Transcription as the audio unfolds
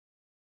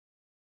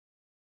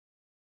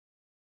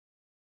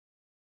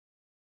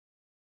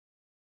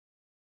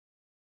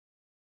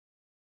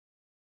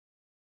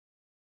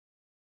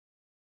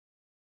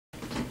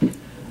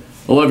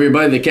Hello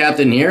everybody, the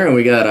captain here, and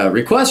we got a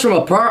request from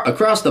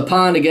across the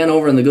pond again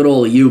over in the good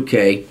old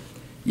UK.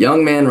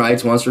 Young man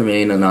writes, wants to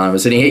remain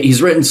anonymous, and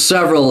he's written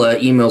several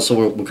emails, so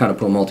we'll kind of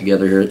put them all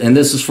together here. And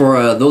this is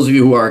for those of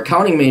you who are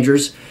accounting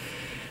majors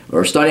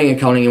or studying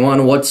accounting and want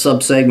to know what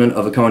subsegment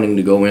of accounting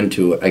to go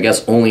into. I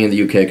guess only in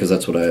the UK, because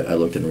that's what I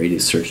looked and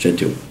researched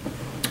into.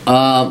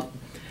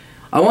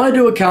 I want to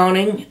do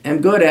accounting.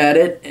 I'm good at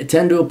it. I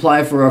tend to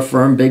apply for a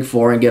firm, Big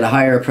Four, and get a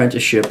higher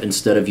apprenticeship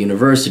instead of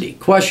university.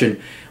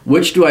 Question,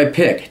 which do I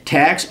pick?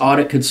 Tax,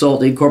 audit,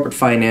 consulting, corporate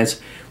finance.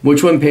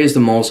 Which one pays the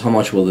most? How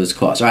much will this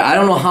cost? All right, I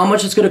don't know how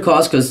much it's going to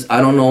cost because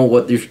I don't know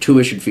what your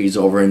tuition fees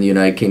over in the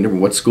United Kingdom or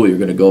what school you're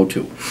going to go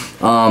to.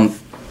 And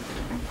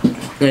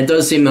it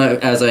does seem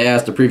that, as I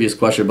asked the previous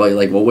question about,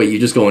 like, well, wait, you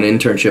just go an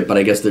internship, but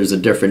I guess there's a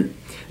different,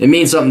 it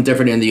means something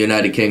different in the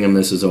United Kingdom.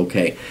 This is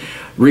okay.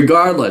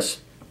 Regardless,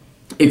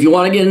 if you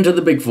want to get into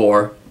the Big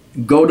Four,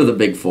 go to the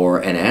Big Four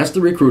and ask the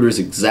recruiters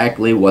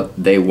exactly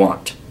what they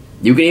want.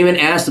 You can even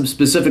ask them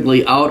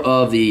specifically out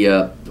of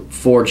the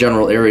four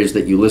general areas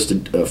that you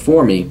listed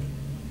for me,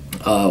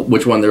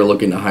 which one they're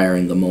looking to hire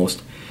in the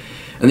most.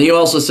 And then you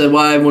also said,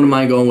 well, I wouldn't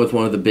mind going with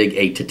one of the big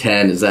 8 to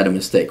 10. Is that a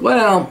mistake?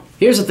 Well,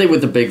 here's the thing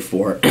with the Big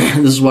Four.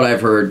 This is what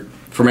I've heard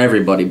from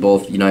everybody,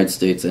 both the United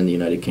States and the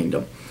United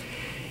Kingdom.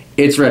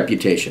 It's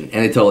reputation,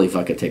 and they totally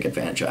fucking take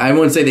advantage of it. I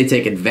wouldn't say they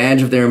take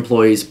advantage of their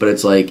employees, but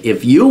it's like,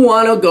 if you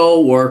want to go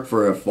work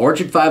for a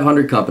Fortune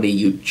 500 company,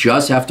 you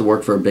just have to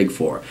work for a Big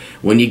Four.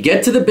 When you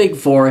get to the Big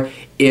Four,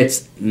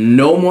 it's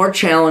no more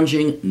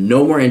challenging,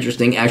 no more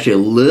interesting, actually a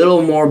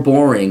little more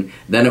boring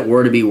than it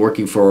were to be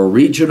working for a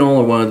regional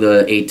or one of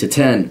the 8 to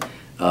 10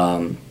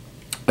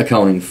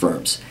 accounting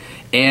firms.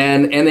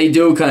 And they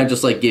do kind of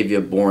just like give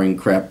you boring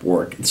crap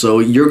work. So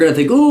you're going to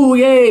think, ooh,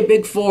 yay,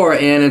 Big Four.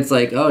 And it's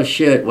like, oh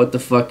shit, what the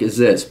fuck is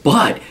this?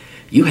 But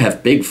you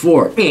have Big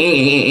Four on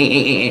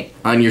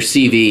your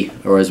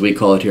CV, or as we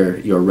call it here,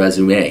 your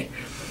resume.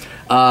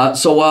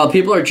 So while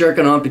people are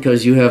jerking off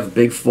because you have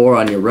Big Four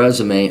on your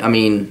resume, I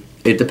mean,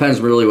 it depends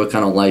really what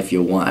kind of life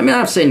you want. I mean, I'm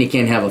not saying you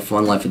can't have a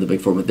fun life with the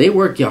Big Four, but they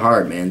work you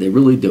hard, man. They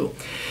really do.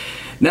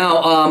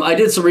 Now, I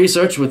did some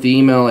research with the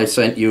email I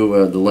sent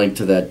you, the link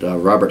to that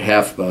Robert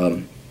Half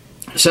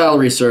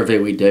salary survey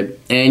we did,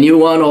 and you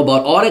want to know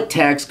about audit,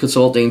 tax,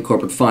 consulting, and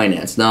corporate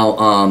finance.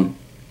 Now,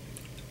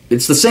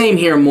 it's the same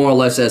here more or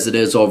less as it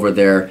is over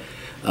there.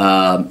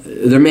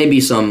 There may be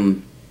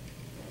some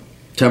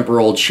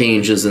temporal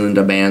changes in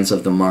the demands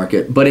of the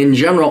market, but in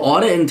general,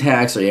 audit and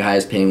tax are your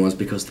highest paying ones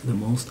because they're the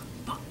most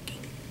fucking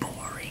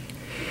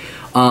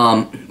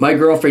boring. My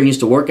girlfriend used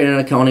to work in an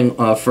accounting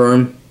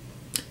firm.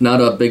 Not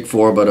a Big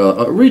Four, but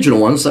a regional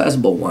one, a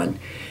sizable one.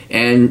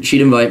 And she'd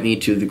invite me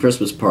to the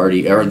Christmas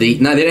party. No, they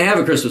didn't have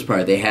a Christmas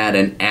party. They had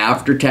an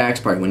after-tax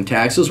party. When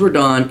taxes were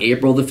done,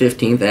 April the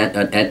 15th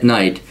at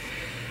night,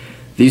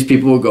 these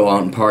people would go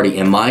out and party.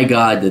 And my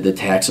God, did the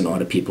tax and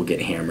audit people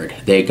get hammered.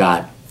 They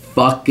got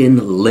fucking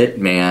lit,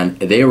 man.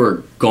 They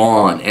were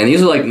gone. And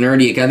these are like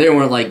nerdy. They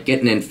weren't like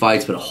getting in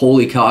fights, but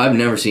holy cow, I've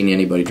never seen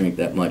anybody drink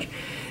that much.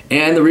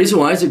 And the reason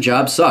why is their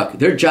jobs suck.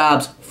 Their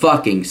jobs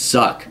fucking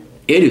suck.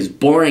 It is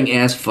boring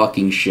ass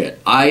fucking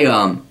shit. I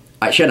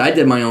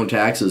did my own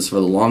taxes for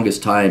the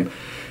longest time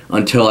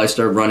until I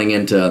started running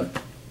into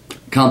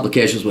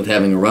complications with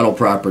having a rental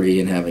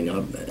property and having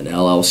an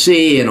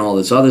LLC and all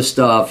this other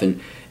stuff.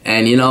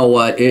 And you know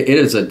what? It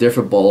is a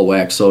different ball of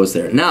wax, so is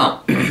there.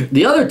 Now,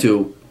 the other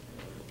two,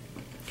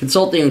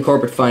 consulting and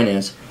corporate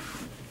finance,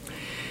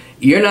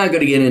 you're not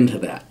going to get into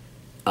that.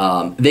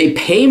 They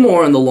pay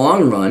more in the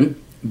long run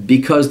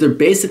because they're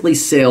basically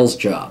sales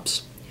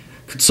jobs.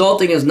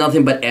 Consulting is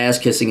nothing but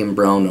ass-kissing and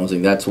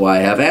brown-nosing. That's why I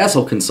have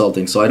asshole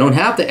consulting, so I don't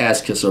have to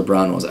ass-kiss or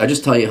brown-nose. I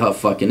just tell you how it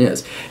fucking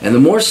is. And the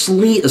more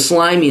slimy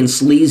and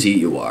sleazy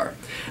you are,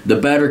 the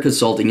better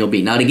consulting you'll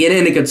be. Now, to get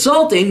into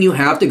consulting, you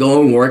have to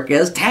go and work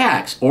as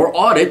tax or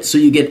audit, so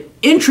you get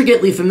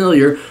intricately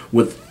familiar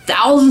with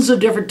thousands of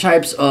different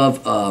types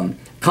of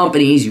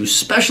companies. You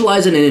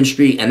specialize in an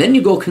industry, and then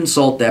you go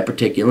consult that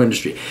particular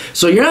industry.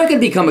 So you're not going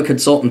to become a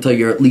consultant until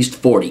you're at least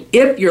 40,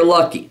 if you're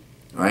lucky,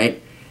 all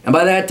right? And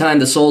by that time,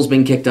 the soul's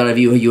been kicked out of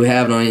you. You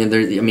have no, I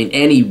mean,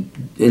 any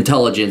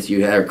intelligence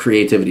you have,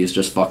 creativity is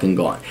just fucking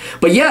gone.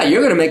 But yeah,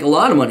 you're going to make a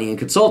lot of money in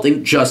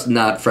consulting, just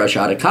not fresh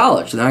out of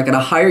college. They're not going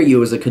to hire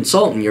you as a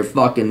consultant. You're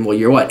fucking, well,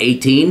 you're what,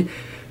 18?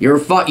 You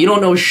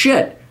don't know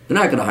shit. They're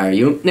not going to hire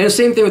you. And the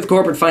same thing with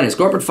corporate finance.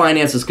 Corporate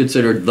finance is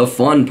considered the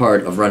fun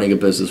part of running a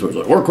business. Where it's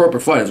like, we're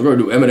corporate finance, we're going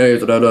to do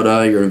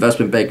M&As, your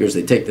investment bankers,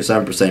 they take the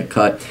 7%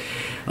 cut.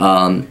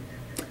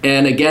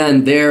 And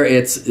again,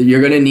 you're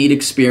going to need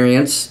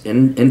experience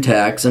in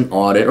tax and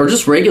audit, or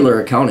just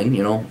regular accounting,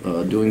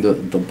 doing the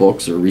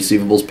books or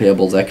receivables,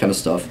 payables, that kind of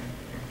stuff.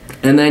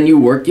 And then you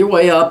work your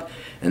way up,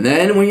 and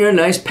then when you're a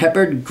nice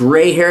peppered,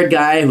 gray-haired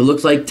guy who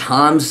looks like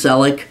Tom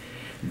Selleck,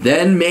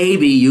 then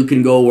maybe you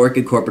can go work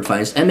in corporate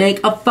finance and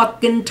make a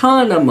fucking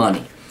ton of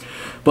money.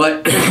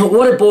 But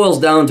what it boils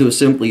down to is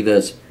simply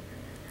this.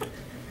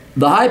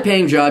 The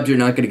high-paying jobs you're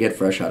not going to get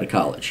fresh out of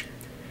college,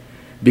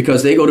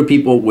 because they go to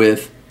people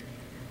with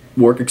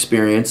work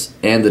experience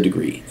and the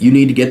degree. You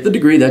need to get the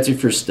degree, that's your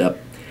first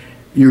step.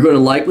 You're going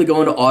to likely go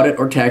into audit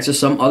or tax or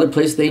some other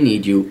place they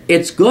need you.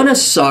 It's going to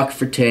suck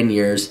for 10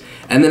 years,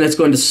 and then it's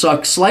going to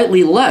suck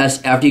slightly less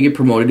after you get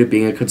promoted to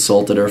being a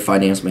consultant or a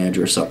finance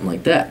manager or something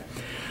like that.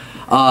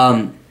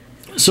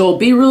 So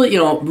be really,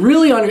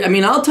 really I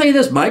mean, I'll tell you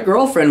this. My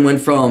girlfriend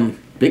went from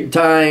big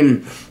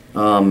time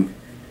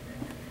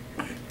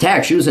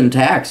tax. She was in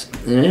tax.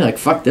 And you're like,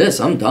 fuck this,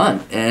 I'm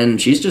done.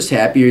 And she's just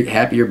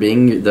happier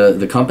being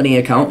the company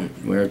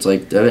accountant, where it's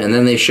like, and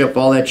then they ship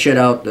all that shit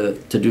out to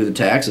do the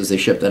taxes. They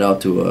ship that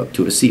out to a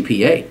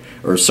CPA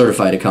or a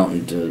certified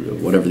accountant,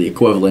 whatever the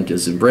equivalent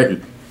is in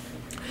Britain.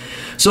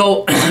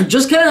 So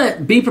just kind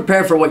of be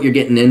prepared for what you're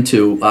getting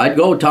into. I'd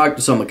go talk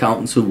to some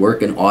accountants who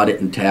work in audit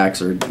and tax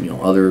or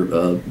other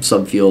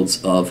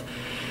subfields of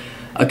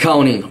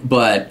accounting.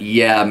 But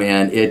yeah,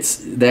 man, it's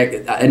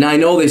that. And I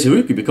know they say,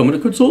 you could become a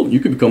consultant, you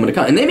could become an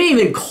accountant, and they may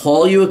even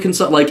call you a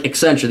consultant. Like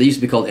Accenture, they used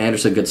to be called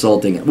Anderson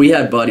Consulting. I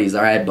had buddies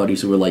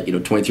who were like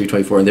 23,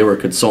 24, and they were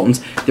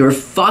consultants. They were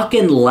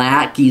fucking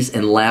lackeys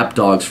and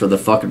lapdogs for the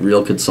fucking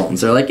real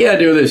consultants. They're like, yeah,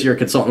 do this, you're a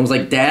consultant. It was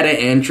like data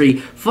entry,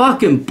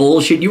 fucking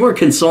bullshit. You were a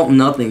consultant,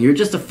 nothing. You're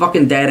just a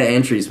fucking data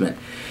entriesman.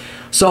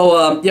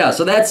 So,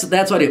 so that's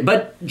what I do.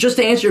 But just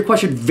to answer your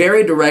question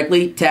very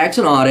directly, tax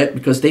and audit,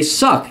 because they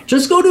suck.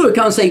 Just go to an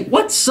account and say,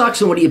 what sucks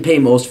and what do you pay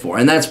most for?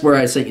 And that's where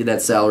I sent you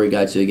that salary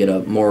guide so you get a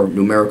more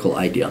numerical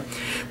idea.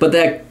 But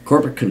that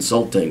corporate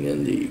consulting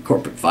and the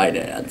corporate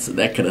finance and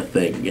that kind of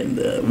thing and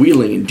the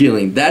wheeling and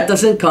dealing, that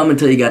doesn't come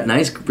until you got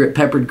nice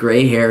peppered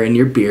gray hair in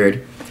your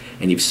beard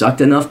and you've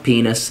sucked enough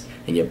penis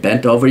and you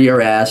bent over your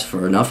ass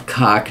for enough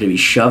cock to be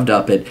shoved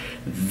up it,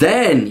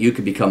 then you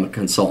could become a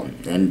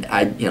consultant. And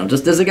I,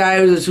 just as a guy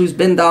who's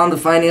been down the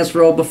finance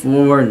road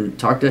before and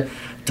talked to,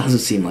 doesn't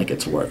seem like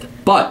it's worth it.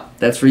 But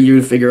that's for you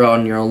to figure out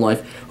in your own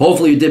life.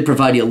 Hopefully, it did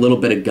provide you a little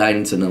bit of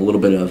guidance and a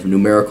little bit of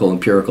numerical,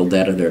 empirical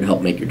data there to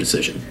help make your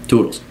decision.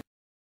 Toodles.